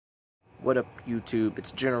What up, YouTube?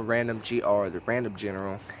 It's General Random GR, the Random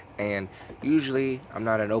General, and usually I'm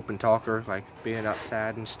not an open talker, like being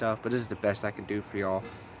outside and stuff, but this is the best I can do for y'all.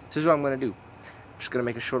 This is what I'm gonna do. I'm just gonna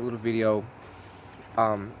make a short little video.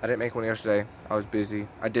 I didn't make one yesterday. I was busy.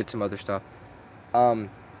 I did some other stuff. But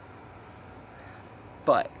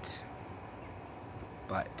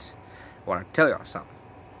I want to tell y'all something.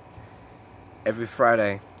 Every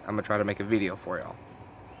Friday, I'm gonna try to make a video for y'all,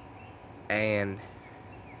 and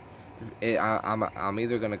I'm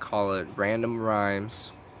either gonna call it Random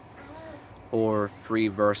Rhymes or Free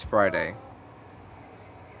Verse Friday.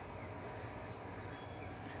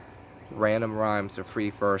 Random Rhymes or Free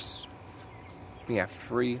Verse. Yeah,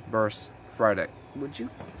 Free Verse Friday. Would you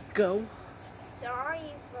go? Sorry,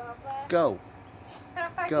 Bubba. Go.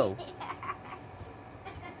 Sorry. Go.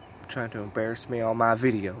 Trying to embarrass me on my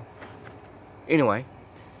video. Anyway.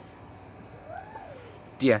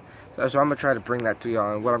 Yeah. So I'm gonna try to bring that to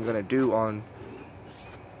y'all, and what I'm gonna do on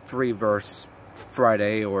Free Verse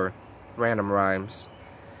Friday or Random Rhymes.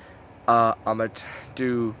 I'm gonna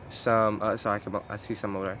do some. Sorry, I see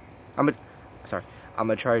some over there. I'm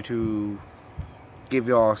gonna try to give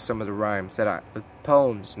y'all some of the rhymes the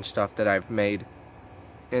poems and stuff that I've made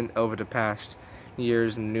over the past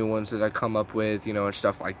years, and new ones that I come up with, you know, and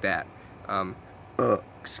stuff like that.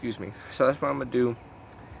 Excuse me. So that's what I'm gonna do.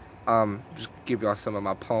 Just give y'all some of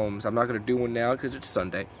my poems. I'm not gonna do one now because it's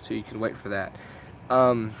Sunday, so you can wait for that.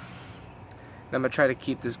 I'm gonna try to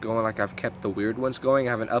keep this going like I've kept the weird ones going.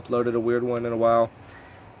 I haven't uploaded a weird one in a while,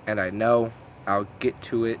 and I know I'll get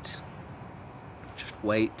to it. Just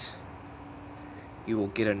wait. You will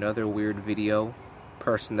get another weird video.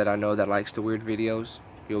 Person that I know that likes the weird videos,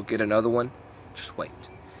 you'll get another one. Just wait.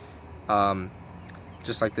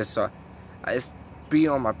 Just like this. It's be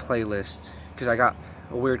on my playlist because I got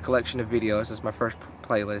a weird collection of videos. That's my first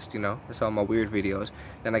playlist, you know. That's all my weird videos.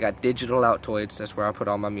 Then I got Digital Altoids. That's where I put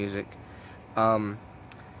all my music. Oh,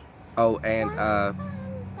 and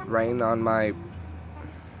Rain on My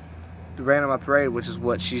Parade, which is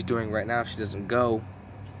what she's doing right now if she doesn't go,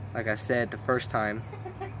 like I said the first time.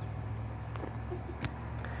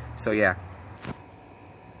 So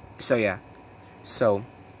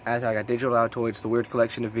as I got Digital Altoids, the weird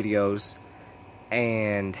collection of videos,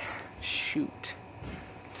 and shoot.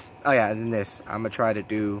 Oh yeah, and then this. I'm gonna try to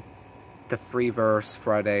do the Free Verse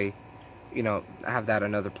Friday. You know, have that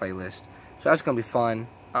another playlist. So that's gonna be fun.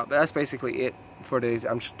 But that's basically it for today's.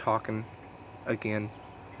 I'm just talking again,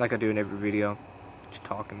 like I do in every video. Just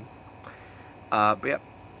talking. But yeah,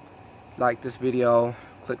 like this video,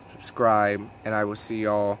 click subscribe, and I will see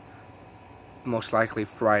y'all most likely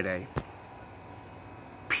Friday.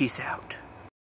 Peace out.